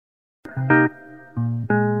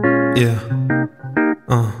Yeah.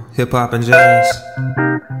 Hip hop and jazz.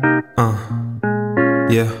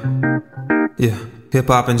 Yeah. Yeah. Hip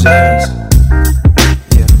hop and jazz.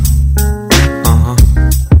 Yeah.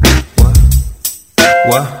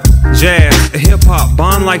 What? Jazz, hip hop,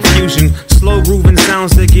 bond like fusion. Slow grooving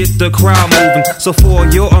sounds that get the crowd moving. So for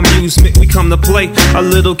your amusement, we come to play a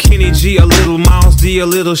little Kenny G, a little Miles D, a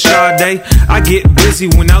little Sade. I get busy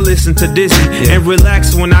when I listen to Dizzy, and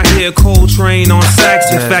relax when I hear Coltrane on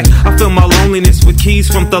sax. In fact, I feel my loneliness with keys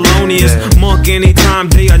from Thelonious Monk. Anytime,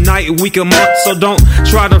 day or night, week or month. So don't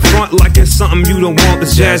try to front like it's something you don't want.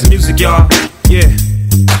 It's jazz music, y'all. Yeah.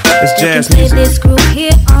 It's jazz play music. This group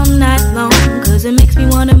here all night long, cause it makes me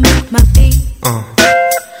wanna move my feet. I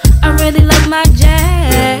really love my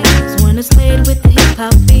jazz when it's played with the hip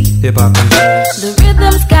hop beat. Hip hop and jazz. The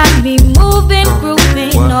rhythm's got me moving,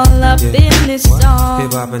 grooving all up in this song.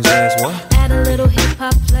 Hip hop and jazz, what? Add a little hip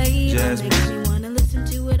hop flavor, Jazz makes me wanna listen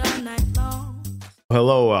to it all night long.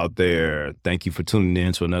 Hello out there. Thank you for tuning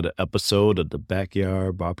in to another episode of the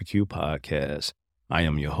Backyard Barbecue Podcast. I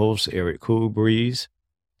am your host, Eric Cool Breeze.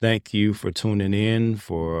 Thank you for tuning in.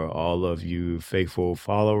 For all of you faithful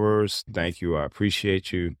followers, thank you. I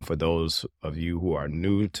appreciate you. For those of you who are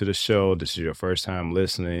new to the show, this is your first time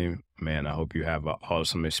listening. Man, I hope you have an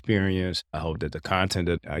awesome experience. I hope that the content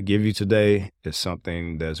that I give you today is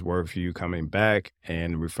something that's worth you coming back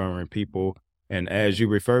and referring people. And as you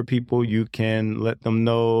refer people, you can let them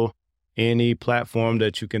know any platform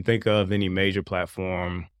that you can think of, any major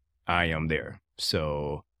platform, I am there.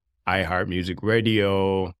 So iHeart Music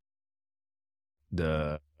Radio,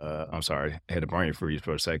 I'm sorry, I had a brain freeze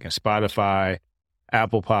for a second. Spotify,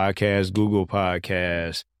 Apple Podcasts, Google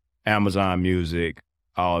Podcasts, Amazon Music,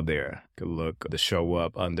 all there. You can look the show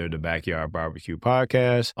up under the Backyard Barbecue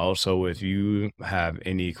Podcast. Also, if you have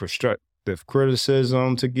any constructive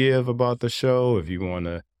criticism to give about the show, if you want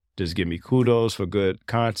to just give me kudos for good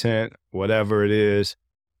content, whatever it is,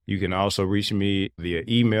 you can also reach me via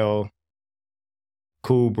email,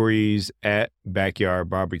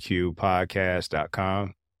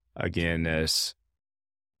 coolbreeze@backyardbarbecuepodcast.com. Again, that's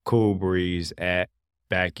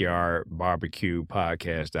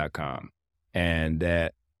coolbreeze@backyardbarbecuepodcast.com. And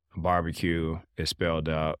that barbecue is spelled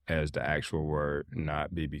out as the actual word,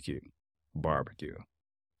 not BBQ, barbecue.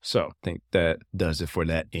 So I think that does it for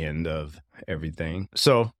that end of everything.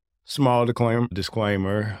 So small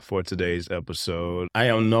disclaimer for today's episode. I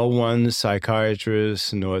am no one's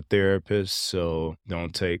psychiatrist nor therapist, so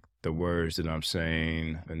don't take the words that I'm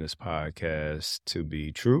saying in this podcast to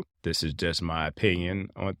be true. This is just my opinion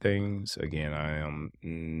on things. Again, I am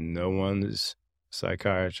no one's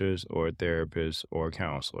psychiatrist or therapist or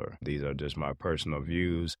counselor. These are just my personal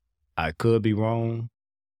views. I could be wrong,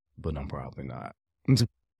 but I'm probably not.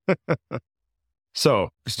 So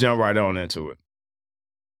let's jump right on into it.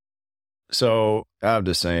 So I have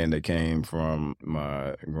this saying that came from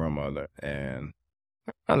my grandmother, and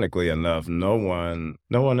ironically enough, no one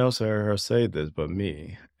else heard her say this but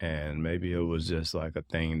me. And maybe it was just like a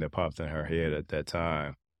thing that popped in her head at that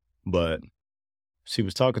time. But she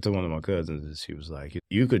was talking to one of my cousins, and she was like,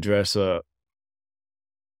 "You could dress up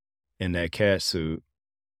in that cat suit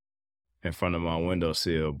in front of my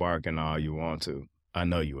windowsill barking all you want to. I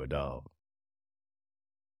know you a dog."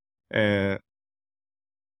 And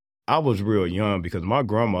I was real young because my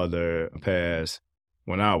grandmother passed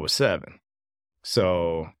when I was 7.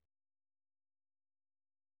 So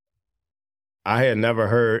I had never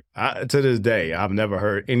heard, to this day, I've never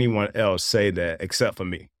heard anyone else say that except for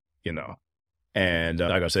me, you know. And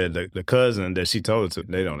like I said, the cousin that she told it to,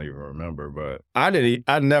 they don't even remember. But I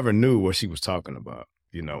never knew what she was talking about,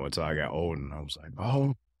 you know, until I got old, and I was like,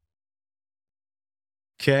 oh,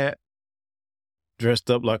 cat dressed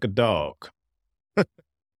up like a dog.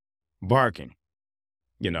 Barking.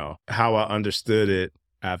 You know, how I understood it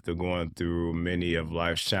after going through many of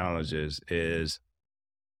life's challenges is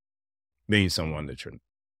being someone that you're not.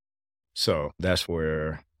 So that's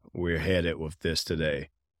where we're headed with this today,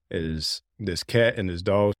 is this cat and this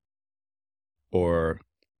dog, or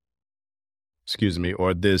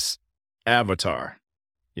this avatar.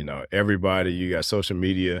 You know, everybody, you got social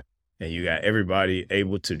media and you got everybody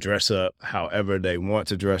able to dress up however they want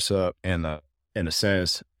to dress up in a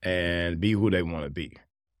sense, and be who they want to be,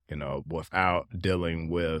 you know, without dealing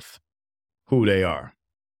with who they are.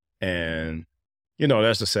 And, you know,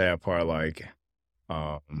 that's the sad part. Like,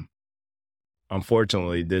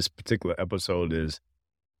 unfortunately, this particular episode is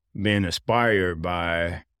being inspired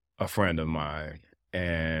by a friend of mine,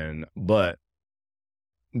 but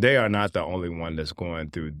they are not the only one that's going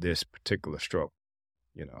through this particular struggle,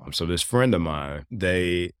 you know. So this friend of mine,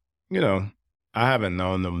 they, you know, I haven't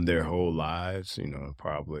known them their whole lives,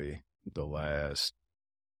 probably the last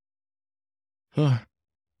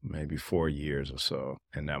maybe 4 years or so.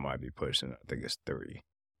 And that might be pushing, I think it's 3.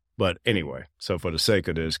 But anyway, so for the sake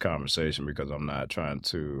of this conversation, because I'm not trying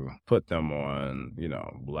to put them on,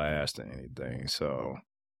 blast or anything. So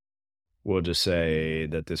we'll just say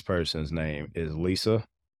that this person's name is Lisa.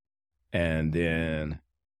 And then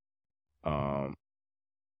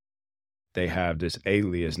they have this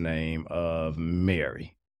alias name of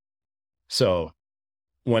Mary. So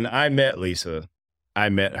when I met Lisa, I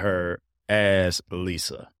met her as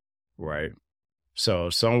Lisa, right? So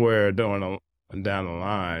somewhere down the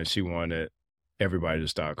line, she wanted everybody to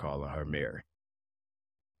start calling her Mary.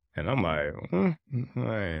 And I'm like, I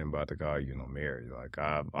ain't about to call you no Mary. Like,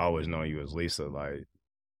 I've always known you as Lisa. Like,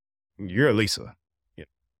 you're Lisa. Yeah.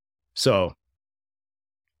 So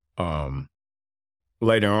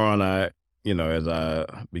later on, as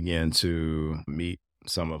I began to meet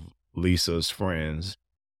some of Lisa's friends,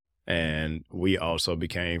 and we also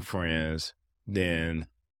became friends, then,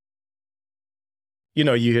 you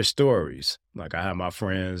hear stories. Like, I have my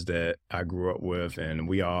friends that I grew up with, and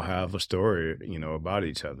we all have a story, about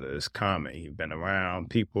each other. It's common. You've been around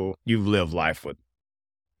people, you've lived life with.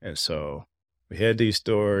 And so we had these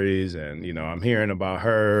stories, and, I'm hearing about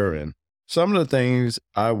her, and some of the things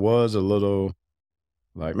I was a little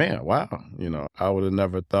like, man, wow, I would have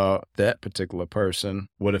never thought that particular person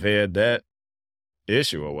would have had that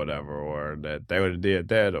issue or whatever, or that they would have did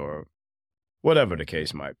that, or whatever the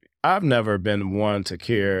case might be. I've never been one to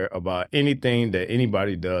care about anything that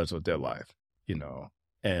anybody does with their life,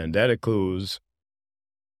 and that includes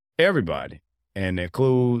everybody, and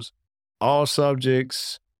includes all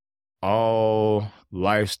subjects, all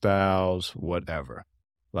lifestyles, whatever.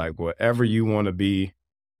 Like, whatever you want to be,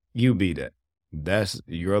 you be that. That's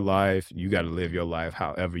your life. You got to live your life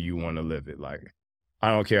however you want to live it. Like, I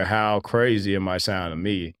don't care how crazy it might sound to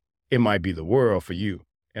me. It might be the world for you.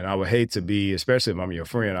 And I would hate to be, especially if I'm your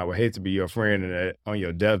friend, I would hate to be your friend and on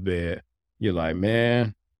your deathbed, you're like,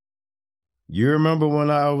 man, you remember when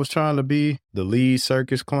I was trying to be the lead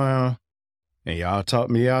circus clown and y'all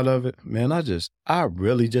talked me out of it? Man, I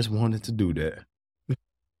really just wanted to do that.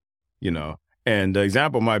 And the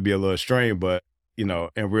example might be a little strange, but, in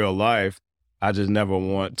real life, I just never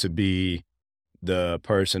want to be the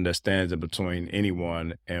person that stands in between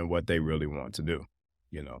anyone and what they really want to do,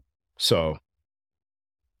 So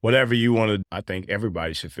whatever you want to, I think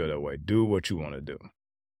everybody should feel that way. Do what you want to do.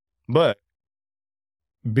 But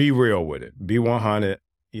be real with it. Be 100,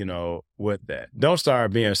 with that. Don't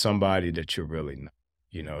start being somebody that you're really not.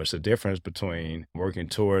 It's a difference between working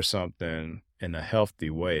towards something in a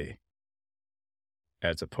healthy way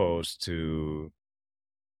as opposed to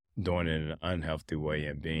doing it in an unhealthy way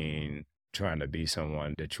and trying to be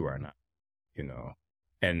someone that you are not,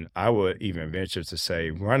 And I would even venture to say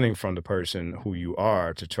running from the person who you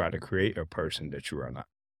are to try to create a person that you are not.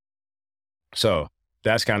 So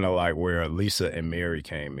that's kind of like where Lisa and Mary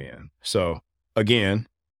came in. So again,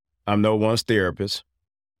 I'm no one's therapist,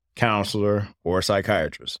 counselor, or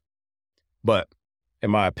psychiatrist. But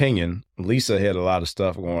in my opinion, Lisa had a lot of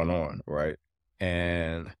stuff going on, right?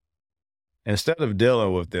 And instead of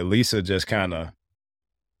dealing with it, Lisa just kind of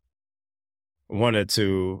wanted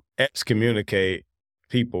to excommunicate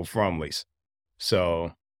people from Lisa.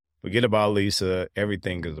 So forget about Lisa.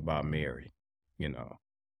 Everything is about Mary.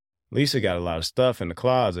 Lisa got a lot of stuff in the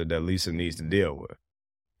closet that Lisa needs to deal with,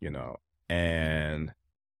 and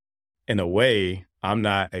in a way, I don't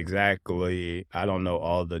know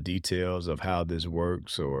all the details of how this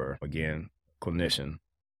works or, again, clinician,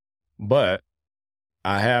 but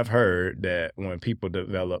I have heard that when people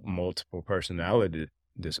develop multiple personality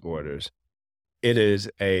disorders, it is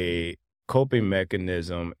a coping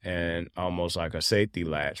mechanism and almost like a safety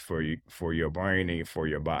latch for your brain and for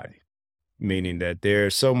your body, meaning that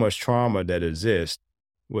there's so much trauma that exists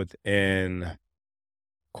within,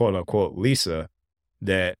 quote unquote, Lisa,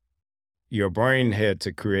 that your brain had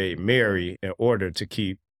to create Mary in order to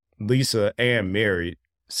keep Lisa and Mary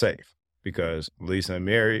safe, because Lisa and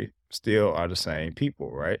Mary still are the same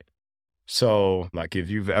people, right? So, like, if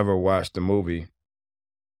you've ever watched a movie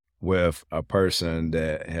with a person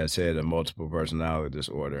that has had a multiple personality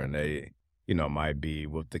disorder and they, might be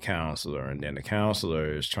with the counselor, and then the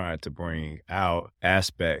counselor is trying to bring out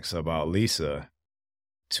aspects about Lisa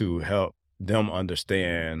to help them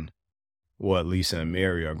understand what Lisa and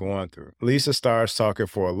Mary are going through. Lisa starts talking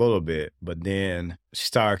for a little bit, but then she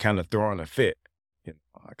started kind of throwing a fit.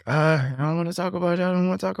 Like, I don't want to talk about it. I don't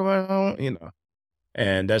want to talk about it.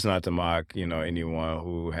 And that's not to mock, anyone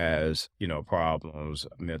who has, problems,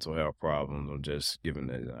 mental health problems. I'm just giving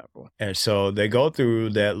an example. And so they go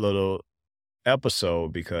through that little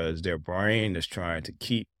episode because their brain is trying to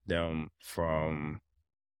keep them from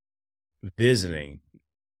visiting,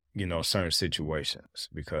 certain situations,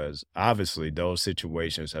 because obviously those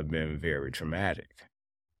situations have been very traumatic.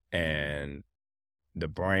 And the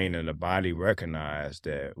brain and the body recognize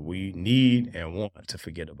that we need and want to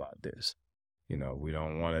forget about this. We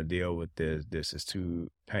don't want to deal with this. This is too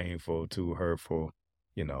painful, too hurtful.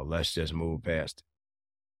 Let's just move past it.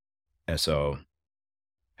 And so,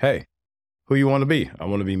 hey, who you want to be? I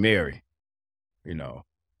want to be Mary.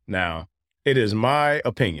 Now, it is my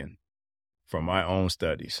opinion from my own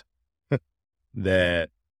studies that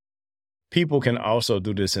people can also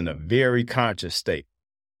do this in a very conscious state,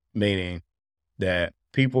 meaning that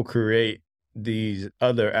people create these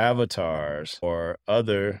other avatars or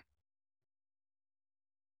other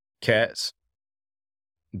cats,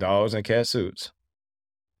 dogs, and cat suits,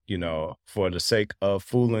 for the sake of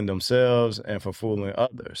fooling themselves and for fooling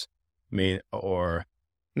others. Or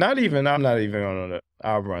not even, I'm not even going to,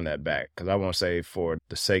 I'll run that back because I won't say for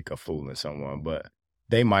the sake of fooling someone, but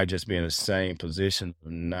they might just be in the same position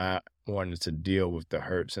of not wanting to deal with the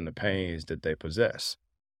hurts and the pains that they possess.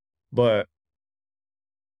 But,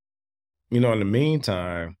 in the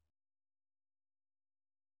meantime,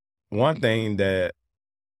 one thing that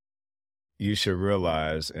you should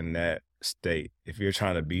realize in that state, if you're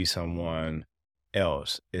trying to be someone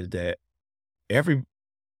else, is that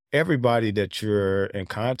everybody that you're in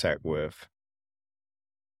contact with,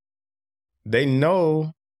 they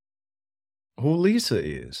know who Lisa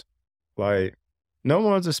is. Like, no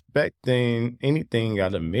one's expecting anything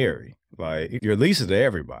out of Mary. Like, you're Lisa to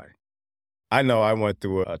everybody. I know I went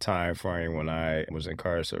through a time frame when I was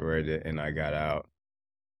incarcerated and I got out.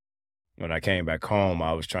 When I came back home,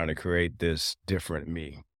 I was trying to create this different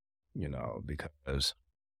me, because,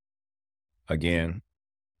 again,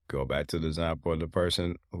 go back to the example of the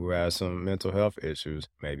person who has some mental health issues,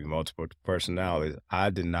 maybe multiple personalities. I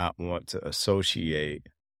did not want to associate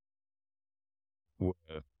with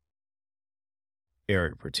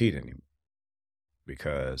Eric Petit anymore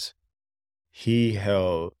because he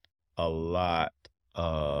held a lot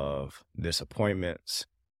of disappointments,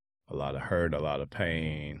 a lot of hurt, a lot of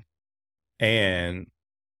pain, and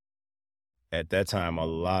at that time, a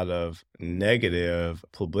lot of negative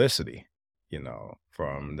publicity,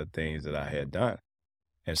 from the things that I had done.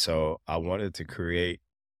 And so I wanted to create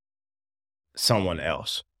someone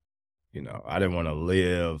else. I didn't want to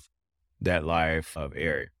live that life of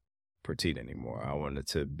Eric Petit anymore. I wanted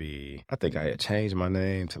to be, I think I had changed my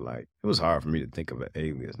name to it was hard for me to think of an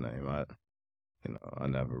alias name. I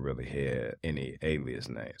never really had any alias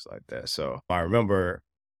names like that. So I remember,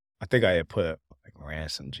 I think I had put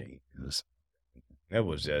Ransom Jeans. It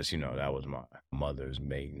was just, that was my mother's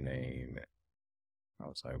maiden name. I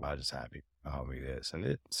was like, well, I just happy to call me this. And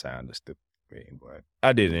it sounded stupid to me, but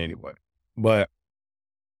I did it anyway. But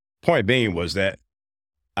point being was that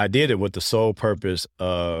I did it with the sole purpose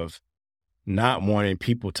of not wanting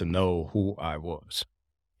people to know who I was,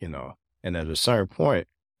 And at a certain point,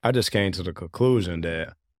 I just came to the conclusion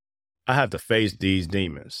that I have to face these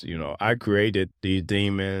demons. I created these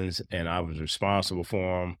demons and I was responsible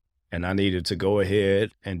for them. And I needed to go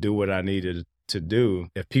ahead and do what I needed to do.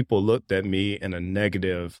 If people looked at me in a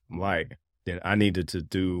negative light, then I needed to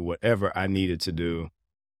do whatever I needed to do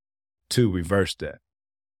to reverse that.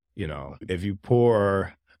 If you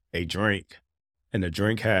pour a drink and the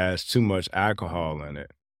drink has too much alcohol in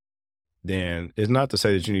it, then it's not to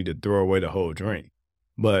say that you need to throw away the whole drink,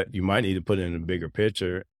 but you might need to put it in a bigger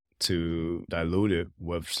pitcher to dilute it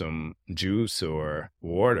with some juice or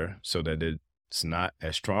water so that it's not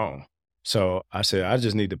as strong. So I said, I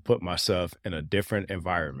just need to put myself in a different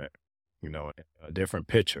environment, a different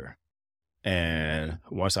pitcher. And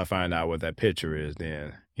once I find out what that pitcher is,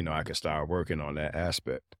 then, I can start working on that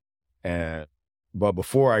aspect. But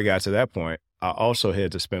before I got to that point, I also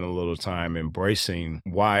had to spend a little time embracing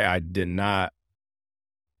why I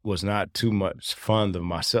was not too much fond of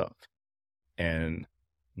myself and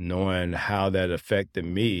knowing how that affected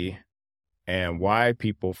me and why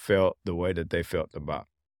people felt the way that they felt about.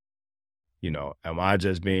 Am I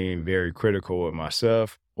just being very critical of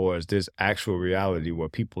myself, or is this actual reality where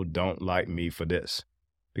people don't like me for this?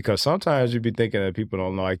 Because sometimes you be thinking that people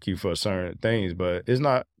don't like you for certain things, but it's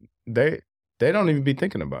not, they don't even be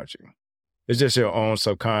thinking about you. It's just your own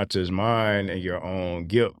subconscious mind and your own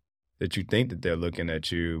guilt that you think that they're looking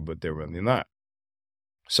at you, but they're really not.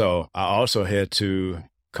 So I also had to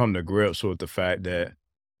come to grips with the fact that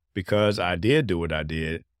because I did do what I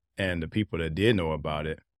did, and the people that did know about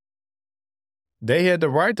it, they had the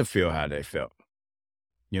right to feel how they felt.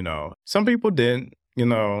 You know, some people didn't. You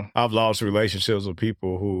know, I've lost relationships with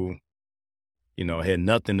people who, you know, had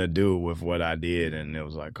nothing to do with what I did. And it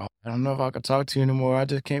was like, oh, I don't know if I can talk to you anymore. I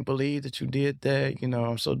just can't believe that you did that. You know,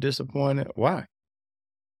 I'm so disappointed. Why?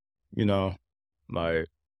 You know, like,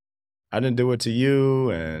 I didn't do it to you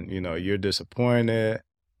and, you know, you're disappointed.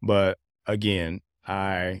 But again,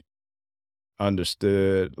 I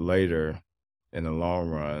understood later in the long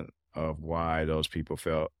run of why those people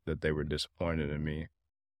felt that they were disappointed in me.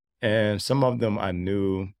 And some of them I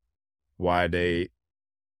knew why they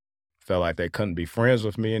felt like they couldn't be friends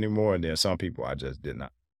with me anymore. And then some people I just did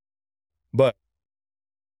not. But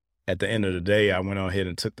at the end of the day, I went on ahead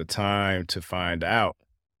and took the time to find out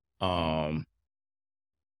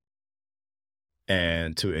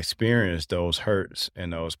and to experience those hurts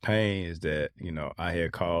and those pains that, you know, I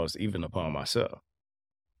had caused even upon myself.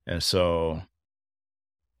 And so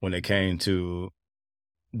when it came to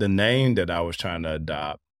the name that I was trying to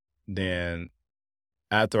adopt, then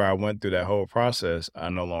after I went through that whole process, I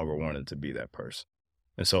no longer wanted to be that person.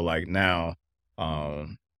 And so like now,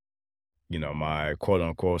 you know, my quote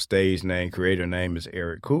unquote stage name, creator name is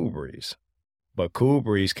Eric Cool Breeze. But Cool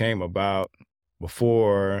Breeze came about when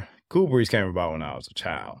I was a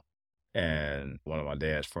child. And one of my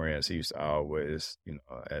dad's friends, he used to always, you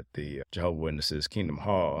know, at the Jehovah's Witnesses Kingdom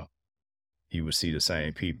Hall, he would see the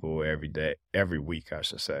same people every week, I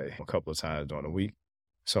should say, a couple of times during the week.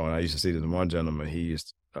 So when I used to see this one gentleman,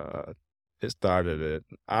 it started at,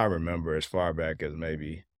 I remember as far back as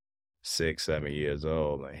maybe 6, 7 years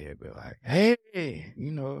old, and he'd be like, hey,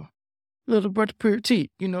 you know, little brother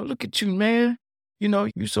Petite, you know, look at you, man. You know,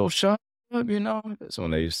 you so sharp, you know. That's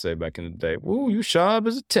when they used to say back in the day, woo, you sharp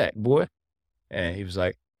as a tack, boy. And he was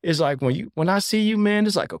like, it's like when I see you, man,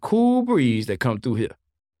 it's like a cool breeze that come through here.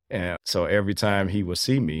 And so every time he would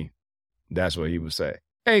see me, that's what he would say.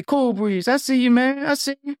 Hey, Cool Breeze, I see you, man. I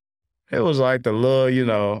see you. It was like the little, you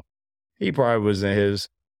know, he probably was in his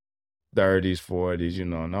 30s, 40s, you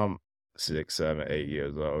know, and I'm 6, 7, 8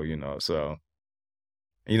 years old, you know. So,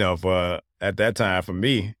 you know, at that time for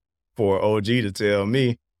me, for OG to tell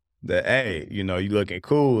me that, hey, you know, you looking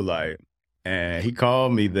cool, like, and he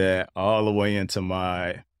called me that all the way into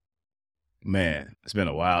my, man, it's been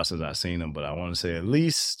a while since I seen him, but I want to say at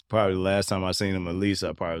least, probably the last time I seen him, at least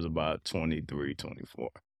I probably was about 23, 24,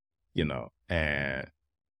 you know. And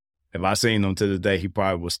if I seen him to this day, he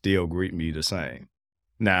probably would still greet me the same.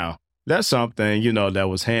 Now, that's something, you know, that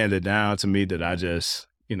was handed down to me that I just,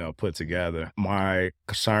 you know, put together. My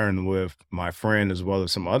concern with my friend as well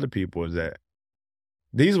as some other people is that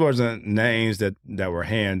these wasn't names that were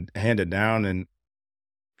handed down, and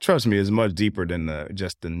trust me, it's much deeper than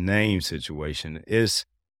just the name situation. It's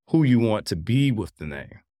who you want to be with the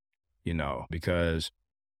name, you know, because,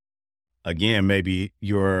 again, maybe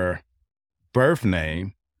your birth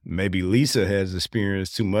name, maybe Lisa has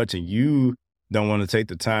experienced too much and you don't want to take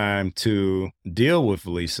the time to deal with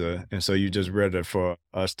Lisa. And so you just rather for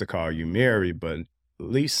us to call you Mary, but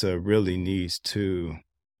Lisa really needs to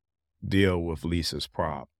deal with Lisa's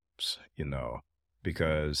problems, you know,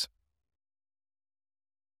 because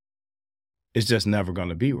it's just never going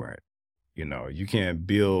to be right. You know, you can't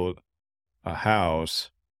build a house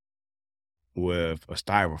with a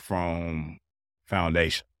styrofoam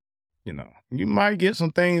foundation. You know, you might get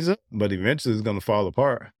some things up, but eventually it's going to fall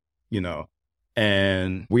apart, you know.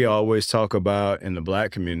 And we always talk about in the Black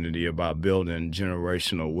community about building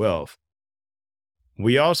generational wealth.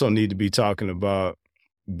 We also need to be talking about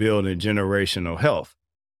building generational health,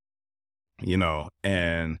 you know,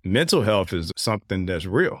 and mental health is something that's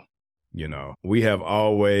real. You know, we have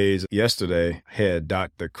always, yesterday, had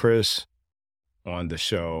Dr. Chris on the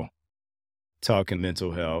show talking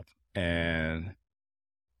mental health and,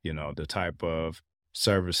 you know, the type of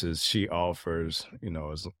services she offers, you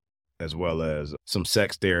know, as well as some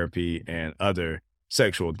sex therapy and other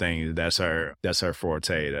sexual things. That's her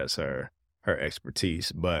forte. That's her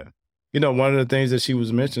expertise. But, you know, one of the things that she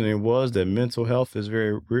was mentioning was that mental health is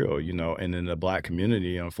very real, you know, and in the Black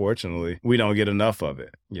community, unfortunately, we don't get enough of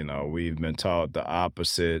it. You know, we've been taught the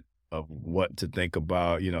opposite of what to think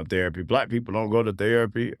about, you know, therapy. Black people don't go to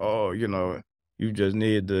therapy. Oh, you know, you just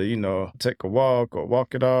need to, you know, take a walk or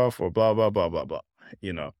walk it off or blah, blah, blah, blah, blah,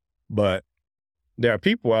 you know. But there are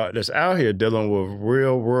people that's out here dealing with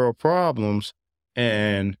real world problems.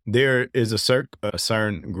 And there is a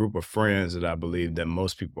certain group of friends that I believe that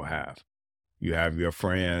most people have. You have your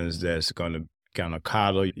friends that's going to kind of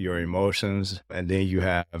coddle your emotions. And then you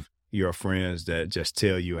have your friends that just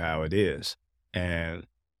tell you how it is. And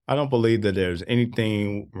I don't believe that there's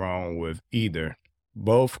anything wrong with either.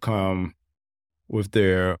 both come with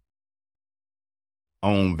their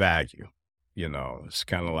own value. You know, it's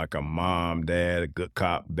kind of like a mom, dad, a good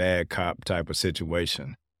cop, bad cop type of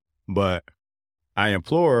situation. But I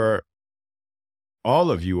implore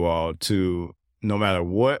all of you all to, no matter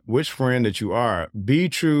which friend that you are, be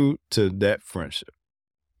true to that friendship,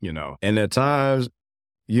 you know. And at times,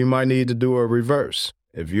 you might need to do a reverse.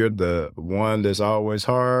 If you're the one that's always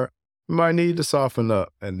hard, you might need to soften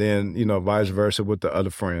up, and then, you know, vice versa with the other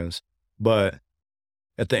friends. But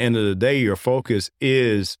at the end of the day, your focus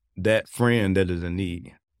is that friend that is in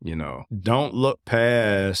need, you know. Don't look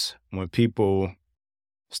past when people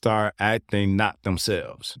start acting not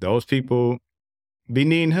themselves. Those people be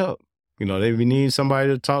needing help. You know, they be needing somebody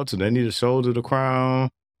to talk to. They need a shoulder to cry on.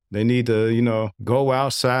 They need to, you know, go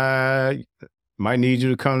outside. Might need you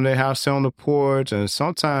to come to their house, sit on the porch. And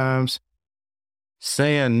sometimes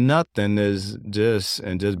saying nothing is just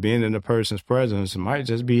being in the person's presence might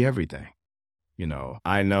just be everything. You know,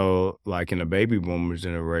 I know, like in the baby boomer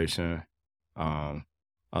generation, a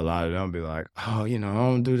lot of them be like, oh, you know, I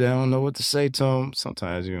don't do that. I don't know what to say to them.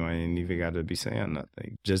 Sometimes you ain't even got to be saying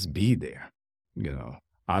nothing. Just be there. You know,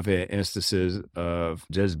 I've had instances of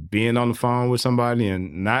just being on the phone with somebody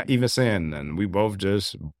and not even saying nothing. We both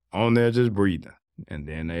just on there just breathing. And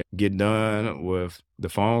then they get done with the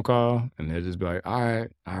phone call and they just be like, all right,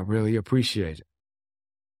 I really appreciate it.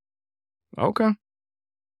 Okay.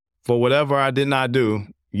 For whatever I did not do,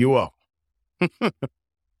 you up.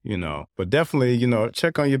 You know, but definitely, you know,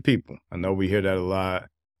 check on your people. I know we hear that a lot,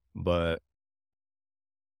 but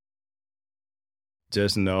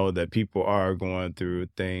just know that people are going through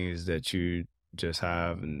things that you just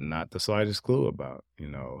have not the slightest clue about. You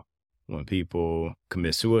know, when people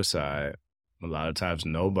commit suicide, a lot of times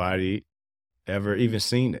nobody ever even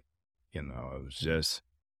seen it. You know,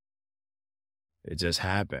 it just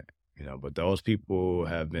happened. You know, but those people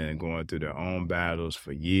have been going through their own battles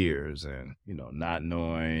for years and, you know, not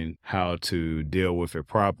knowing how to deal with it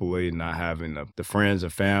properly, not having the friends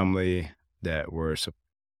and family that were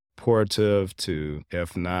supportive to,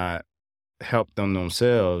 if not help them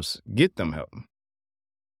themselves, get them help.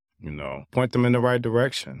 You know, point them in the right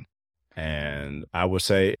direction. And I would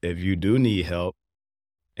say if you do need help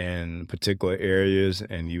in particular areas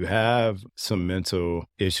and you have some mental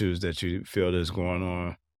issues that you feel is going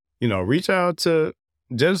on, you know, reach out to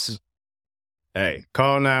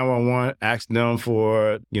call 911, ask them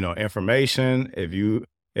for, you know, information.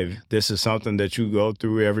 If this is something that you go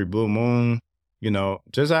through every blue moon, you know,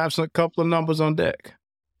 just have a couple of numbers on deck.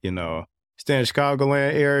 You know, stay in the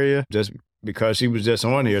Chicagoland area, just because she was just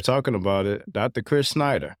on here talking about it, Dr. Chris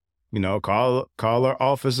Snyder, you know, call her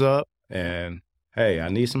office up and, hey, I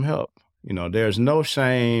need some help. You know, there's no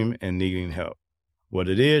shame in needing help. What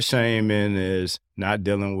it is shame in is not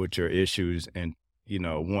dealing with your issues and, you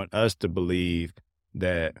know, want us to believe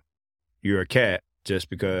that you're a cat just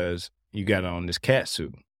because you got on this cat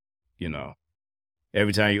suit. You know,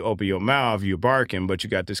 every time you open your mouth, you're barking, but you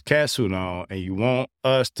got this cat suit on and you want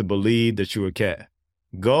us to believe that you're a cat.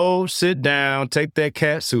 Go sit down, take that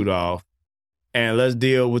cat suit off, and let's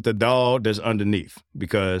deal with the dog that's underneath,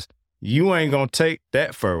 because you ain't going to take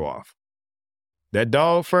that fur off. That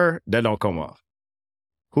dog fur, that don't come off.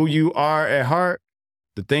 Who you are at heart,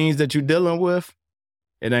 the things that you're dealing with,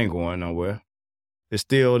 it ain't going nowhere. It's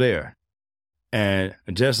still there. And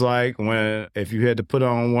just like if you had to put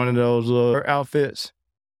on one of those little outfits,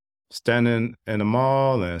 standing in the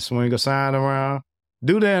mall and swing a sign around,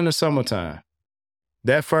 do that in the summertime.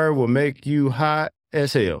 That fur will make you hot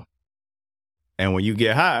as hell. And when you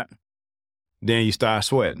get hot, then you start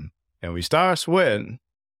sweating. And when you start sweating,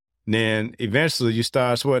 then eventually you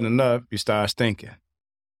start sweating enough, you start stinking.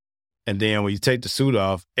 And then when you take the suit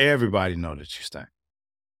off, everybody knows that you stink.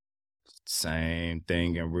 Same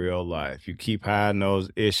thing in real life. You keep hiding those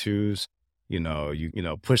issues, you know,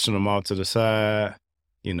 pushing them off to the side,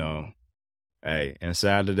 you know, hey,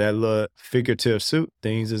 inside of that little figurative suit,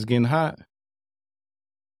 things is getting hot.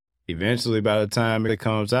 Eventually, by the time it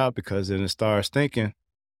comes out, because then it starts stinking,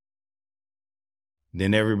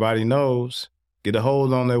 then everybody knows, get a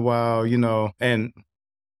hold on it while, you know, and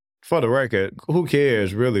for the record, who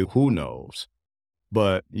cares really who knows?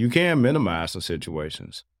 But you can minimize some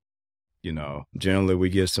situations. You know, generally we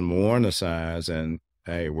get some warning signs and,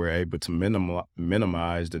 hey, we're able to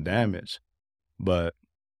minimize the damage. But,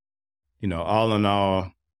 you know, all in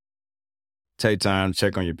all, take time to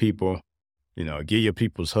check on your people. You know, give your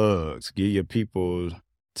people's hugs.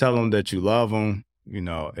 Tell them that you love them. You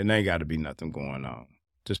know, it ain't got to be nothing going on.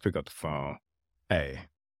 Just pick up the phone. Hey,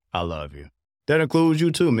 I love you. That includes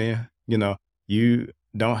you too, man. You know, you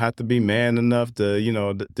don't have to be man enough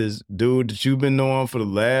to, this dude that you've been knowing for the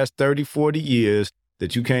last 30, 40 years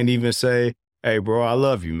that you can't even say, hey, bro, I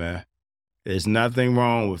love you, man. There's nothing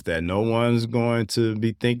wrong with that. No one's going to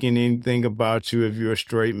be thinking anything about you if you're a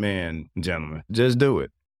straight man, gentlemen. Just do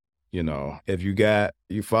it. If you got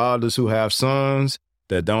you fathers who have sons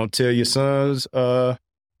that don't tell your sons, I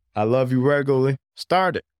love you regularly,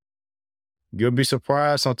 start it. You'll be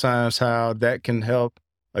surprised sometimes how that can help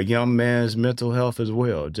a young man's mental health as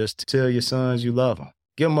well. Just tell your sons you love them.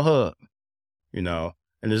 Give them a hug, and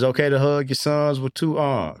it's okay to hug your sons with 2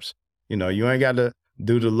 arms. You ain't got to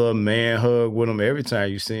do the little man hug with them every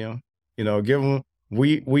time you see them. Give them,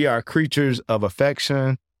 we are creatures of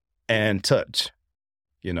affection and touch,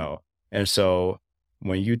 and so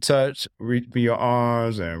when you touch, reach for your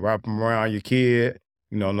arms and wrap them around your kid,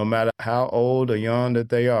 no matter how old or young that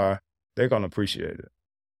they are, they're going to appreciate it.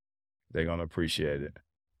 They're going to appreciate it.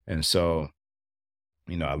 And so,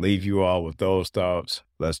 I leave you all with those thoughts.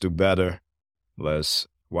 Let's do better. Let's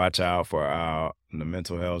watch out for the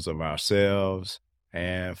mental health of ourselves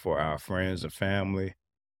and for our friends and family.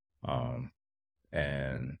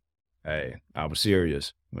 And hey, I was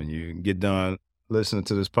serious. When you get done listening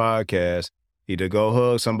to this podcast, either go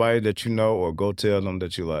hug somebody that you know or go tell them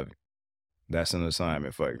that you love them. That's an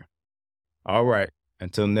assignment for you. All right.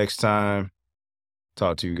 Until next time,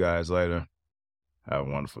 talk to you guys later. Have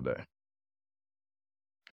a wonderful day.